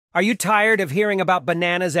Are you tired of hearing about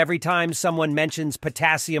bananas every time someone mentions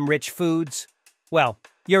potassium-rich foods? Well,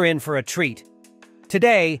 you're in for a treat.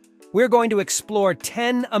 Today, we're going to explore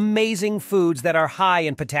 10 amazing foods that are high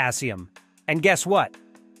in potassium. And guess what?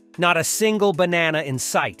 Not a single banana in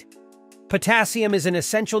sight. Potassium is an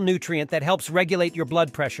essential nutrient that helps regulate your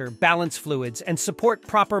blood pressure, balance fluids, and support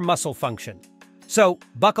proper muscle function. So,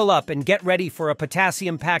 buckle up and get ready for a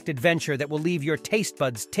potassium-packed adventure that will leave your taste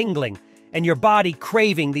buds tingling and your body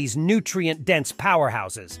craving these nutrient-dense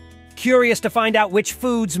powerhouses. Curious to find out which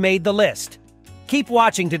foods made the list? Keep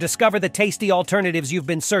watching to discover the tasty alternatives you've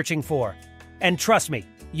been searching for. And trust me,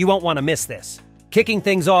 you won't want to miss this. Kicking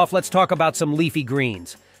things off, let's talk about some leafy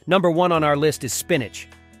greens. Number 1 on our list is spinach.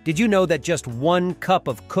 Did you know that just 1 cup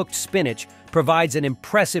of cooked spinach provides an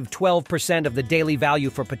impressive 12% of the daily value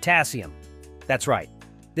for potassium? That's right.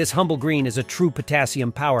 This humble green is a true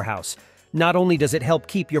potassium powerhouse. Not only does it help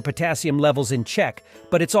keep your potassium levels in check,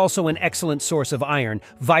 but it's also an excellent source of iron,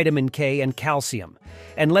 vitamin K, and calcium.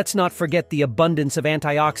 And let's not forget the abundance of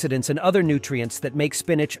antioxidants and other nutrients that make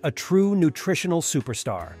spinach a true nutritional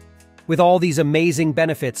superstar. With all these amazing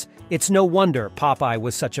benefits, it's no wonder Popeye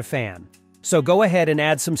was such a fan. So go ahead and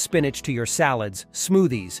add some spinach to your salads,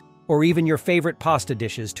 smoothies, or even your favorite pasta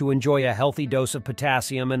dishes to enjoy a healthy dose of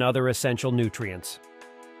potassium and other essential nutrients.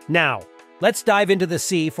 Now, let's dive into the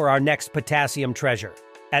sea for our next potassium treasure.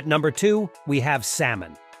 At number 2, we have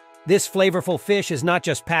salmon. This flavorful fish is not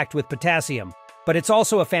just packed with potassium, but it's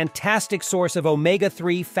also a fantastic source of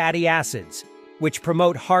omega-3 fatty acids, which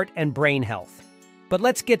promote heart and brain health. But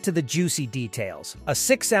let's get to the juicy details. A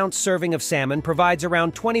 6-ounce serving of salmon provides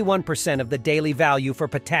around 21% of the daily value for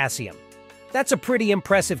potassium. That's a pretty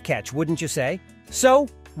impressive catch, wouldn't you say? So,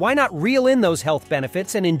 why not reel in those health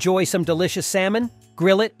benefits and enjoy some delicious salmon?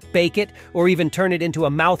 Grill it, bake it, or even turn it into a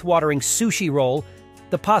mouth-watering sushi roll.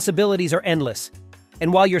 The possibilities are endless.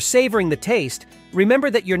 And while you're savoring the taste, remember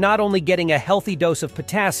that you're not only getting a healthy dose of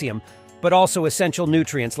potassium, but also essential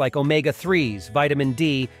nutrients like omega-3s, vitamin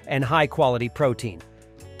D, and high-quality protein.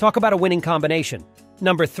 Talk about a winning combination.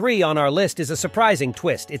 Number 3 on our list is a surprising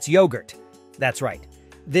twist. It's yogurt. That's right.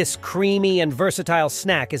 This creamy and versatile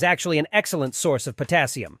snack is actually an excellent source of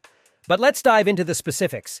potassium. But let's dive into the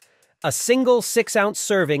specifics. A single 6-ounce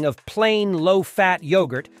serving of plain, low-fat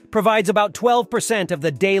yogurt provides about 12% of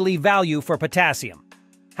the daily value for potassium.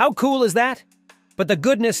 How cool is that? But the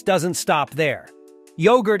goodness doesn't stop there.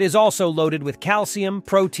 Yogurt is also loaded with calcium,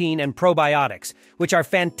 protein, and probiotics, which are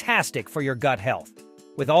fantastic for your gut health.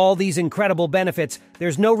 With all these incredible benefits,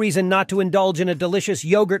 there's no reason not to indulge in a delicious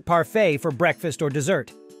yogurt parfait for breakfast or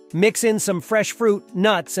dessert. Mix in some fresh fruit,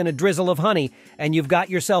 nuts, and a drizzle of honey, and you've got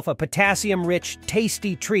yourself a potassium-rich,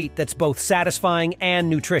 tasty treat that's both satisfying and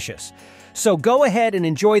nutritious. So go ahead and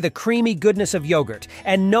enjoy the creamy goodness of yogurt,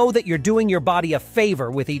 and know that you're doing your body a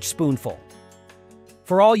favor with each spoonful.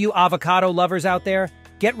 For all you avocado lovers out there,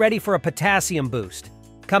 get ready for a potassium boost.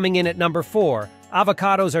 Coming in at number 4,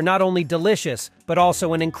 avocados are not only delicious, but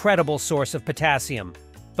also an incredible source of potassium.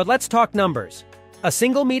 But let's talk numbers. A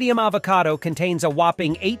single medium avocado contains a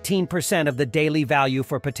whopping 18% of the daily value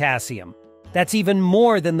for potassium. That's even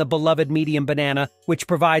more than the beloved medium banana, which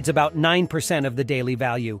provides about 9% of the daily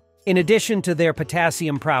value. In addition to their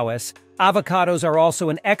potassium prowess, avocados are also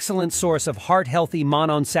an excellent source of heart-healthy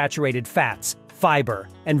monounsaturated fats, fiber,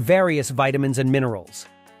 and various vitamins and minerals.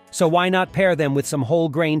 So why not pair them with some whole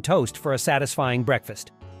grain toast for a satisfying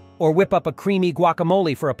breakfast? Or whip up a creamy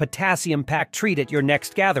guacamole for a potassium-packed treat at your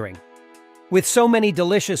next gathering? With so many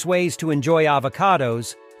delicious ways to enjoy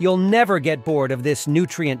avocados, you'll never get bored of this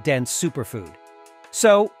nutrient-dense superfood.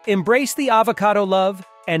 So, embrace the avocado love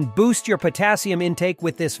and boost your potassium intake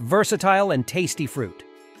with this versatile and tasty fruit.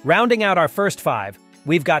 Rounding out our first 5,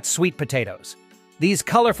 we've got sweet potatoes. These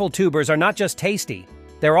colorful tubers are not just tasty,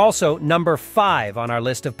 they're also number 5 on our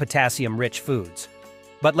list of potassium-rich foods.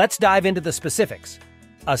 But let's dive into the specifics.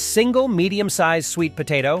 A single medium-sized sweet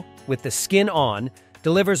potato, with the skin on,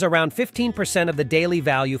 delivers around 15% of the daily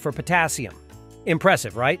value for potassium.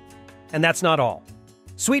 Impressive, right? And that's not all.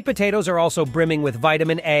 Sweet potatoes are also brimming with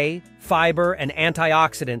vitamin A, fiber, and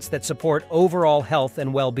antioxidants that support overall health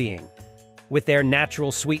and well-being. With their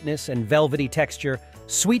natural sweetness and velvety texture,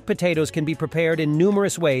 sweet potatoes can be prepared in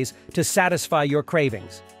numerous ways to satisfy your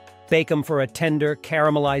cravings. Bake them for a tender,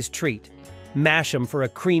 caramelized treat. Mash them for a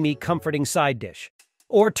creamy, comforting side dish.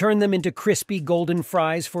 Or turn them into crispy golden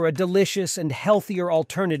fries for a delicious and healthier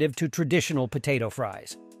alternative to traditional potato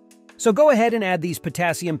fries. So go ahead and add these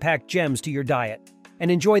potassium-packed gems to your diet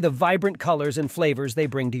and enjoy the vibrant colors and flavors they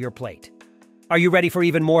bring to your plate. Are you ready for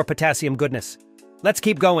even more potassium goodness? Let's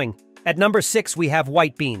keep going. At number 6, we have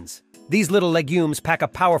white beans. These little legumes pack a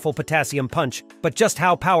powerful potassium punch, but just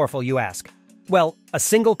how powerful, you ask? Well, a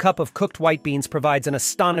single cup of cooked white beans provides an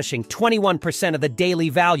astonishing 21% of the daily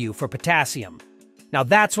value for potassium. Now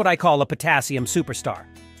that's what I call a potassium superstar.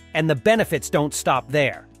 And the benefits don't stop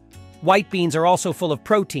there. White beans are also full of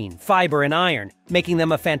protein, fiber, and iron, making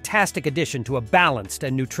them a fantastic addition to a balanced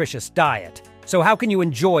and nutritious diet. So how can you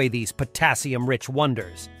enjoy these potassium-rich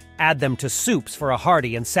wonders? Add them to soups for a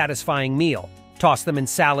hearty and satisfying meal. Toss them in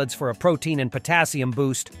salads for a protein and potassium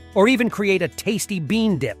boost, or even create a tasty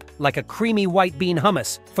bean dip, like a creamy white bean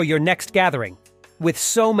hummus, for your next gathering. With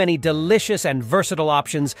so many delicious and versatile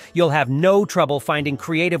options, you'll have no trouble finding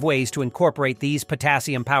creative ways to incorporate these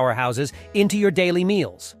potassium powerhouses into your daily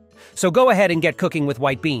meals. So go ahead and get cooking with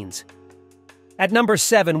white beans. At number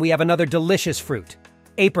 7, we have another delicious fruit,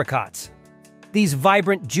 apricots. These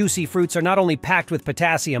vibrant, juicy fruits are not only packed with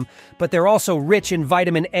potassium, but they're also rich in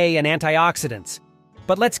vitamin A and antioxidants.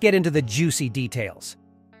 But let's get into the juicy details.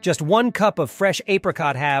 Just 1 cup of fresh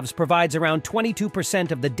apricot halves provides around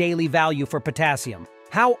 22% of the daily value for potassium.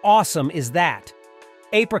 How awesome is that?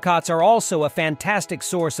 Apricots are also a fantastic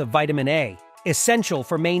source of vitamin A, essential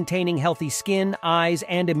for maintaining healthy skin, eyes,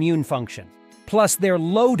 and immune function. Plus, they're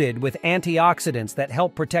loaded with antioxidants that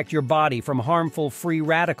help protect your body from harmful free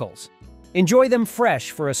radicals. Enjoy them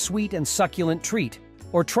fresh for a sweet and succulent treat,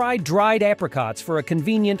 or try dried apricots for a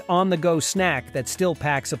convenient on-the-go snack that still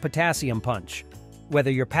packs a potassium punch. Whether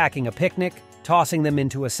you're packing a picnic, tossing them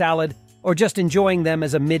into a salad, or just enjoying them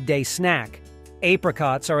as a midday snack,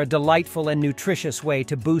 apricots are a delightful and nutritious way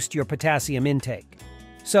to boost your potassium intake.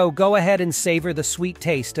 So go ahead and savor the sweet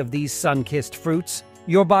taste of these sun-kissed fruits.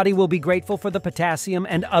 Your body will be grateful for the potassium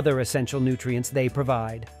and other essential nutrients they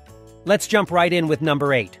provide. Let's jump right in with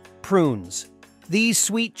number 8. Prunes. These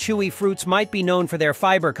sweet, chewy fruits might be known for their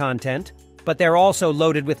fiber content, but they're also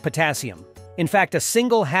loaded with potassium. In fact, a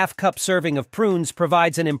single half-cup serving of prunes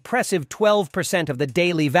provides an impressive 12% of the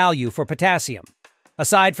daily value for potassium.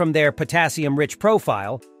 Aside from their potassium-rich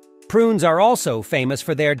profile, prunes are also famous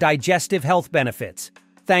for their digestive health benefits,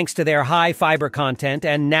 thanks to their high fiber content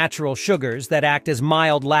and natural sugars that act as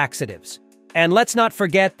mild laxatives. And let's not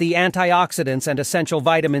forget the antioxidants and essential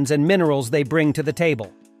vitamins and minerals they bring to the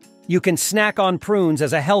table. You can snack on prunes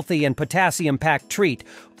as a healthy and potassium-packed treat,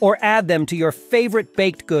 or add them to your favorite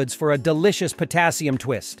baked goods for a delicious potassium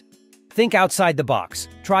twist. Think outside the box.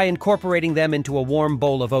 Try incorporating them into a warm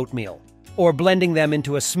bowl of oatmeal, or blending them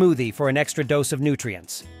into a smoothie for an extra dose of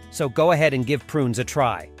nutrients. So go ahead and give prunes a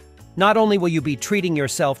try. Not only will you be treating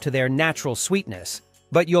yourself to their natural sweetness,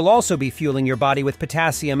 but you'll also be fueling your body with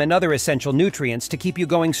potassium and other essential nutrients to keep you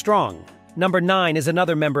going strong. Number 9 is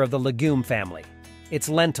another member of the legume family. It's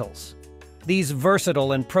lentils. These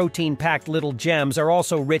versatile and protein-packed little gems are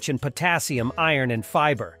also rich in potassium, iron, and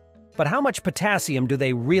fiber. But how much potassium do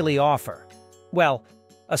they really offer? Well,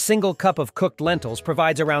 a single cup of cooked lentils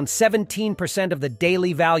provides around 17% of the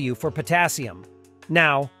daily value for potassium.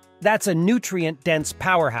 Now, that's a nutrient-dense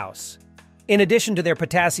powerhouse. In addition to their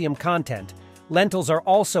potassium content, lentils are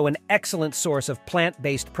also an excellent source of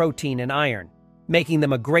plant-based protein and iron, making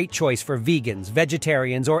them a great choice for vegans,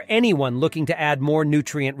 vegetarians, or anyone looking to add more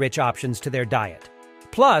nutrient-rich options to their diet.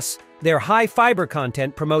 Plus, their high fiber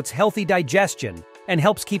content promotes healthy digestion and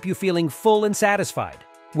helps keep you feeling full and satisfied.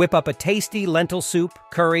 Whip up a tasty lentil soup,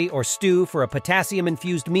 curry, or stew for a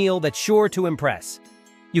potassium-infused meal that's sure to impress.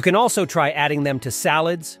 You can also try adding them to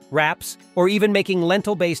salads, wraps, or even making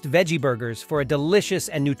lentil-based veggie burgers for a delicious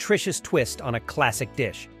and nutritious twist on a classic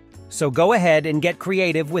dish. So go ahead and get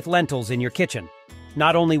creative with lentils in your kitchen.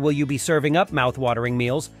 Not only will you be serving up mouth-watering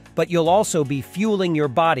meals, but you'll also be fueling your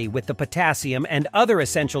body with the potassium and other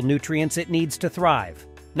essential nutrients it needs to thrive.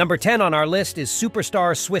 Number 10 on our list is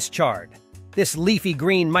Superstar Swiss chard. This leafy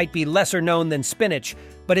green might be lesser known than spinach,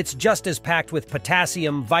 but it's just as packed with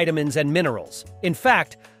potassium, vitamins, and minerals. In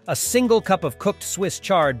fact, a single cup of cooked Swiss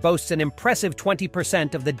chard boasts an impressive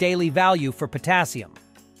 20% of the daily value for potassium.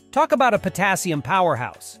 Talk about a potassium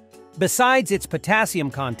powerhouse. Besides its potassium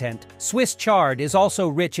content, Swiss chard is also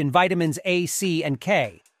rich in vitamins A, C, and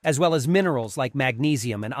K, as well as minerals like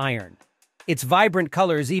magnesium and iron. Its vibrant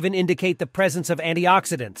colors even indicate the presence of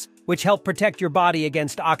antioxidants, which help protect your body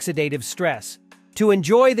against oxidative stress. To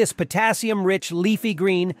enjoy this potassium-rich leafy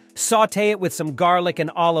green, sauté it with some garlic and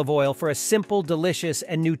olive oil for a simple, delicious,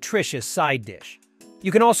 and nutritious side dish.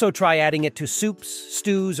 You can also try adding it to soups,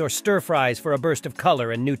 stews, or stir-fries for a burst of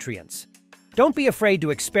color and nutrients. Don't be afraid to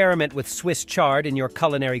experiment with Swiss chard in your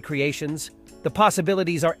culinary creations. The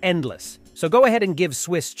possibilities are endless, so go ahead and give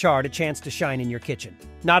Swiss chard a chance to shine in your kitchen.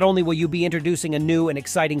 Not only will you be introducing a new and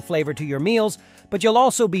exciting flavor to your meals, but you'll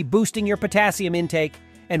also be boosting your potassium intake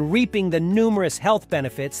and reaping the numerous health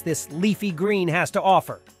benefits this leafy green has to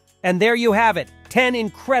offer. And there you have it, 10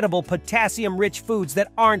 incredible potassium-rich foods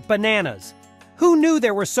that aren't bananas. Who knew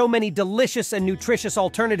there were so many delicious and nutritious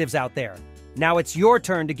alternatives out there? Now it's your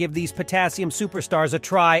turn to give these potassium superstars a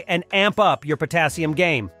try and amp up your potassium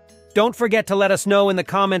game. Don't forget to let us know in the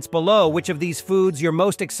comments below which of these foods you're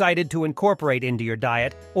most excited to incorporate into your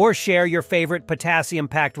diet, or share your favorite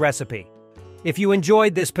potassium-packed recipe. If you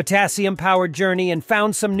enjoyed this potassium-powered journey and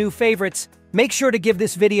found some new favorites, make sure to give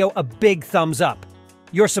this video a big thumbs up.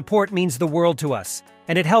 Your support means the world to us,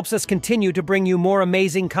 and it helps us continue to bring you more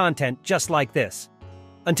amazing content just like this.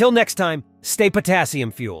 Until next time, stay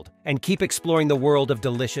potassium-fueled and keep exploring the world of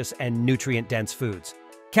delicious and nutrient-dense foods.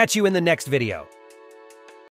 Catch you in the next video.